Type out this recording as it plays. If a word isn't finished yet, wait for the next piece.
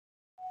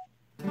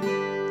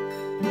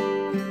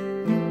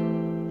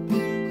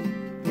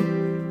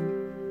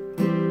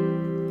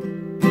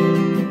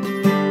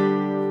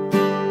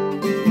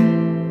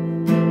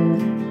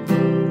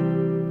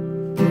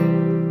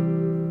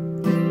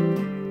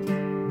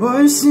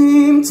Boys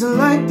seem to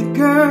like the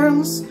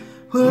girls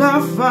who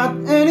laugh at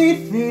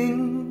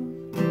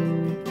anything,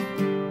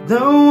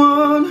 the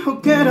one who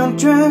get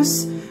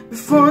undressed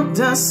before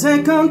the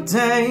second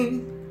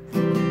date.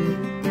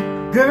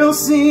 Girls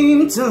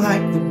seem to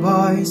like the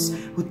boys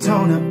who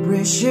don't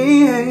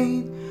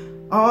appreciate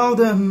all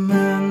the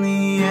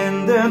money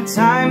and the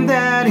time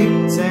that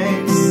it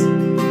takes.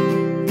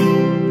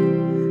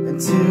 And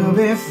to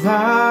be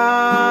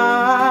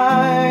fine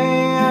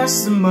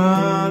as a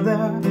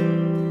mother,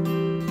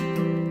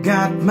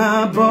 got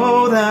my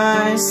both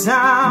eyes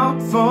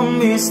out for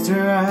Mr.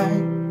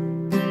 Right.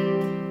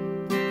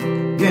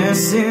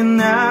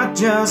 Guessing I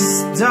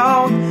just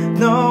don't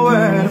know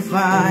where to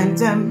find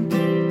them,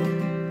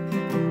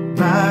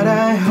 but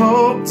I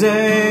hope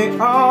they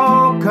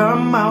all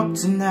come out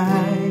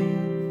tonight.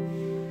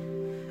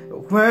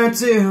 Where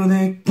do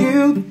the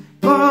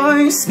cute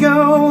boys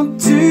go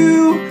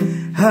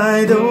to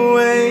hide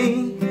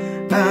away?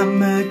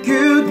 I'm a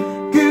good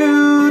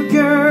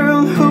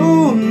girl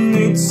who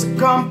needs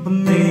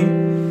company.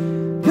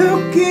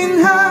 Looking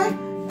high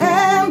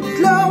and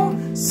low,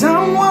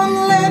 someone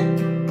let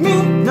me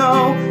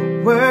know.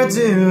 Where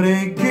do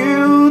the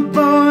good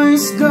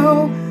boys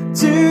go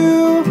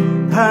to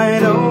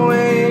hide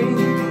away?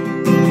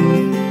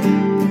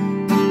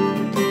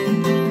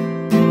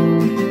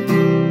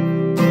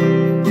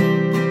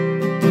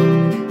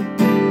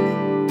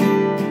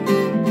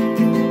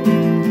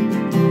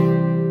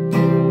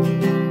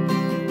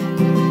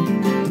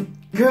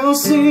 Girls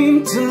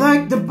seem to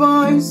like the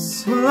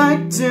boys who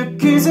like to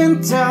kiss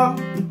and tell,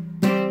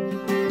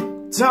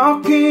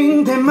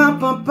 talking them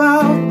up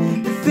about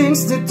the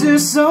things they do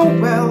so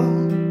well.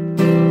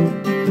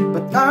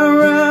 But I'd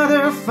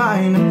rather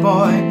find a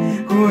boy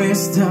who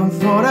is down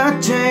for the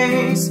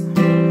chase,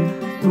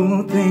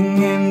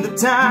 putting in the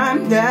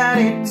time that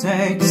it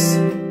takes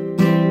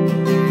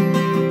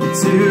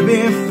to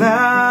be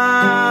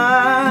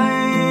fine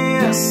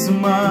as a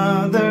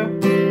mother,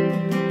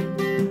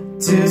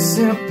 to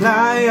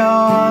supply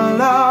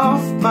all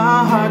of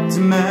my heart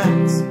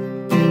demands.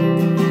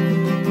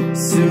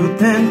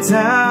 Suit and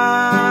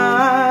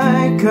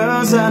tie,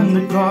 'cause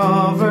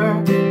undercover,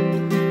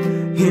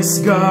 he's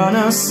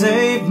gonna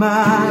save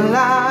my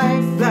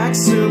life like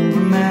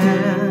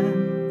Superman.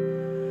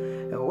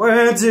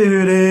 Where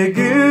do the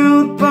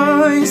good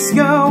boys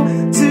go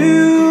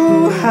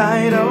to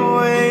hide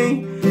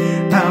away?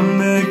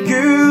 I'm a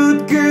good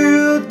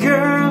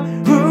girl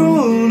who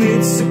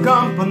needs a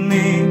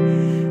company.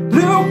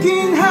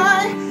 Looking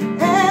high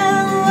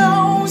and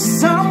low,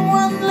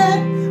 someone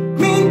let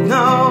me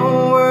know.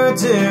 Where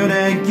do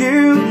the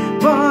good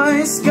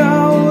boys go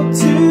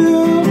to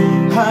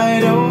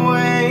hide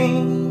away?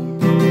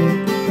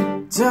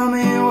 Tell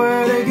me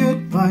where the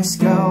good boys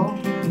go.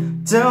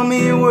 Tell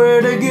me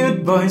where the good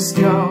boys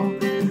go.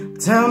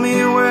 Tell me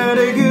where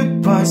the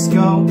good boys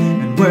go.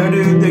 And where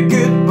do the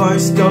good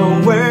boys go?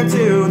 Where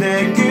do the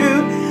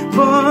good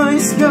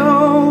boys go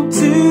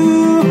to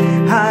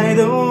hide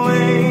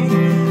away?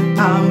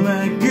 I'm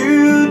a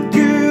good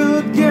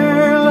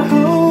girl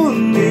who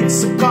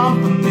needs a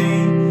company.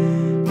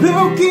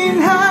 Looking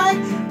high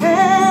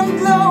and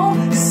low,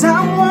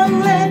 someone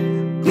let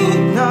me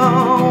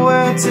know.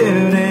 Where do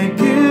the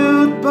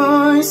good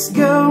boys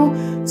go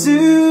to